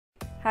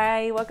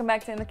Hi, welcome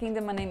back to In the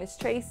Kingdom. My name is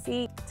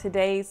Tracy.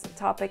 Today's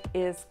topic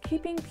is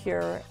keeping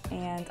pure,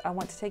 and I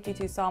want to take you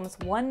to Psalms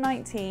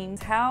 119.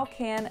 How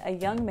can a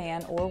young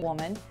man or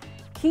woman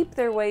keep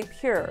their way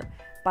pure?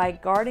 By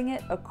guarding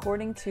it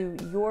according to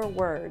your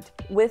word.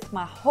 With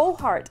my whole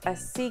heart I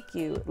seek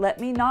you. Let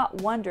me not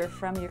wander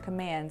from your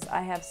commands. I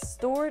have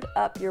stored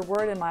up your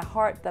word in my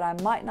heart that I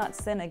might not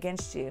sin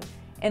against you.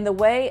 In the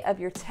way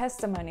of your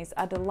testimonies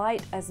I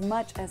delight as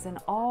much as in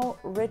all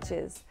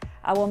riches.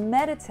 I will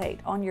meditate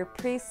on your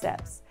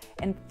precepts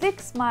and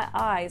fix my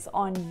eyes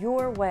on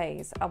your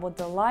ways. I will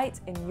delight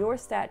in your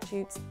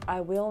statutes.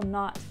 I will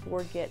not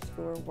forget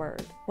your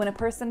word. When a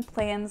person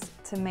plans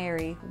to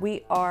marry,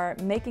 we are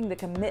making the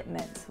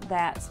commitment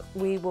that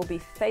we will be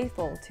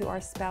faithful to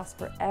our spouse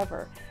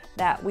forever,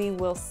 that we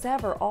will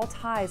sever all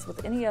ties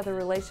with any other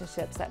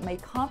relationships that may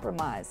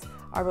compromise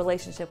our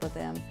relationship with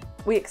them.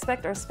 We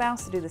expect our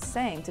spouse to do the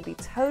same, to be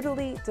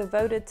totally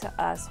devoted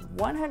to us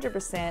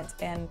 100%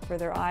 and for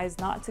their eyes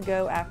not to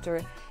go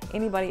after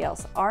anybody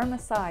else. Our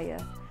Messiah,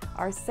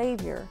 our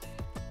Savior,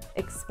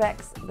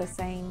 expects the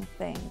same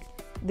thing.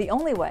 The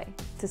only way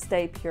to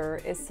stay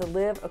pure is to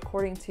live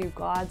according to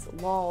God's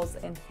laws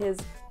and His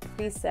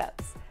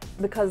precepts,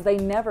 because they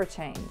never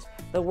change.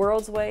 The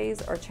world's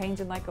ways are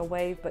changing like a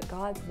wave, but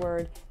God's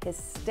word, His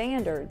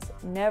standards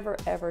never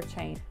ever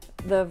change.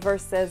 The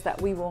verse says that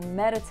we will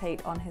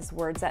meditate on His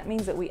words. That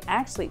means that we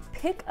actually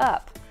pick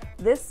up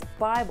this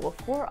Bible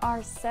for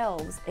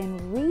ourselves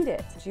and read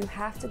it. You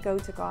have to go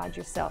to God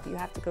yourself. You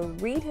have to go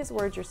read His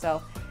word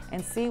yourself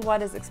and see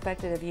what is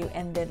expected of you,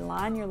 and then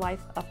line your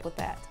life up with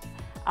that.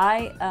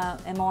 I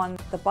am on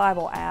the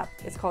Bible app.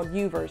 It's called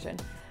YouVersion.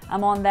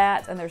 I'm on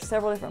that, and there's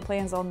several different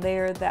plans on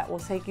there that will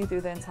take you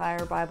through the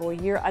entire Bible a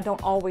year. I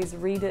don't always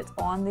read it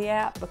on the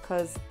app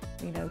because,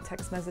 you know,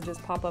 text messages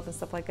pop up and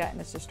stuff like that,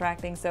 and it's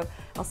distracting. So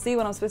I'll see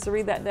what I'm supposed to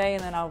read that day,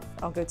 and then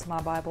I'll go to my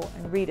Bible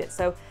and read it.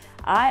 So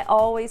I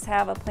always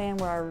have a plan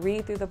where I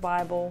read through the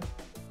Bible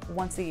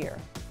once a year.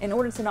 In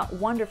order to not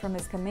wander from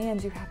His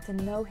commands, you have to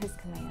know His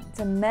commands,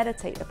 to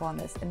meditate upon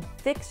this and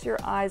fix your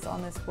eyes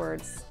on this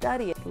word,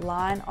 study it,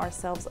 line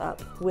ourselves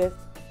up with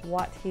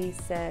what He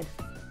said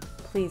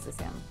pleases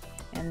Him.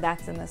 And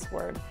that's in this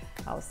word.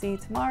 I will see you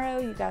tomorrow.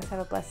 You guys have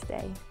a blessed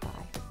day.